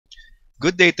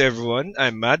Good day to everyone.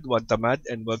 I'm Mad Wantamad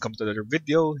and welcome to another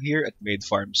video here at Made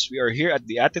Farms. We are here at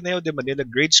the Ateneo de Manila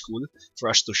Grade School for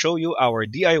us to show you our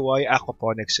DIY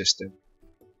aquaponics system.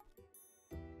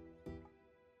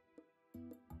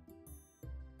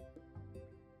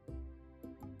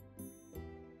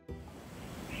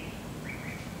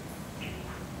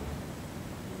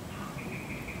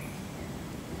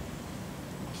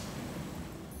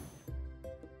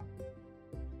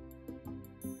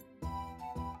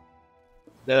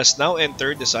 Let us now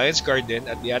enter the Science Garden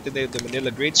at the Ateneo de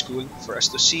Manila Grade School for us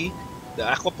to see the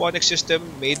aquaponics system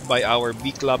made by our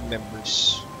Beeklub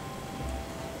members.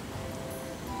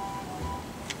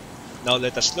 Now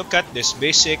let us look at this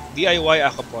basic DIY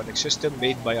aquaponics system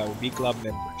made by our Beeklub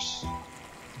members.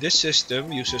 This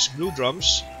system uses glue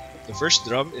drums. The first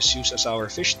drum is used as our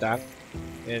fish tank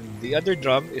and the other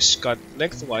drum is cut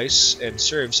lengthwise and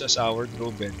serves as our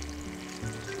grow bed.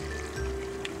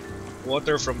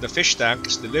 Water from the fish tank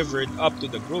is delivered up to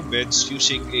the grow beds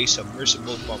using a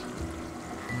submersible pump.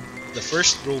 The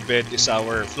first grow bed is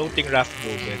our floating raft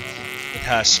grow bed. It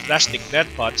has plastic net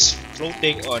pots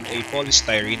floating on a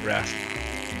polystyrene raft.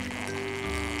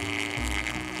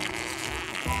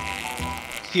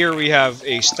 Here we have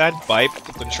a standpipe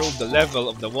to control the level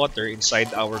of the water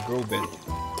inside our grow bed.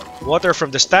 Water from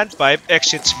the standpipe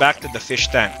exits back to the fish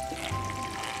tank.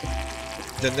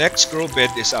 The next grow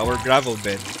bed is our gravel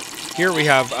bed. Here we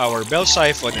have our bell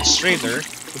siphon and strainer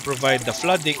to provide the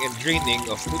flooding and draining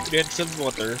of nutrient-filled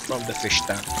water from the fish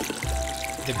tank.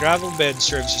 The gravel bed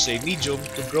serves as a medium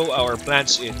to grow our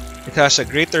plants in. It has a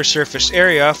greater surface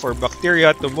area for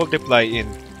bacteria to multiply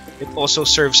in. It also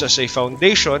serves as a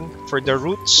foundation for the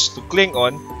roots to cling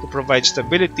on to provide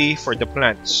stability for the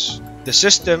plants. The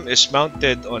system is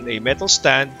mounted on a metal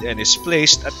stand and is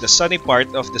placed at the sunny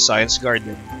part of the science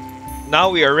garden. Now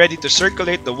we are ready to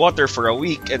circulate the water for a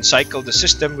week and cycle the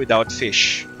system without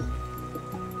fish.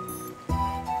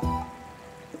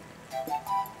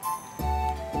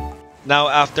 Now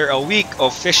after a week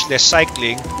of fishless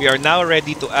cycling, we are now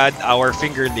ready to add our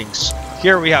fingerlings.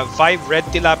 Here we have 5 red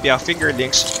tilapia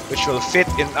fingerlings which will fit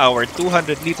in our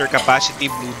 200-liter capacity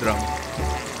blue drum.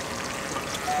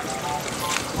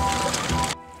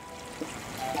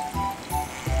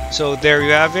 So there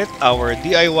you have it, our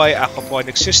DIY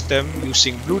aquaponics system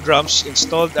using blue drums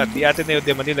installed at the Ateneo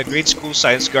de Manila Grade School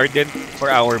Science Garden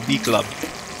for our Beeklub.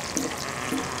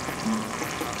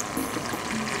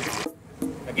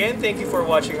 Again, thank you for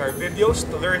watching our videos.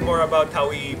 To learn more about how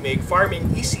we make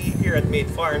farming easy here at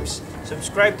Made Farms,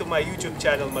 subscribe to my YouTube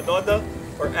channel Madoda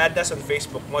or add us on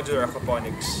Facebook Modular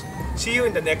Aquaponics. See you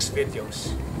in the next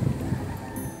videos.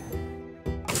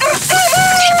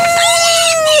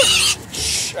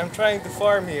 I'm trying to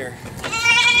farm here.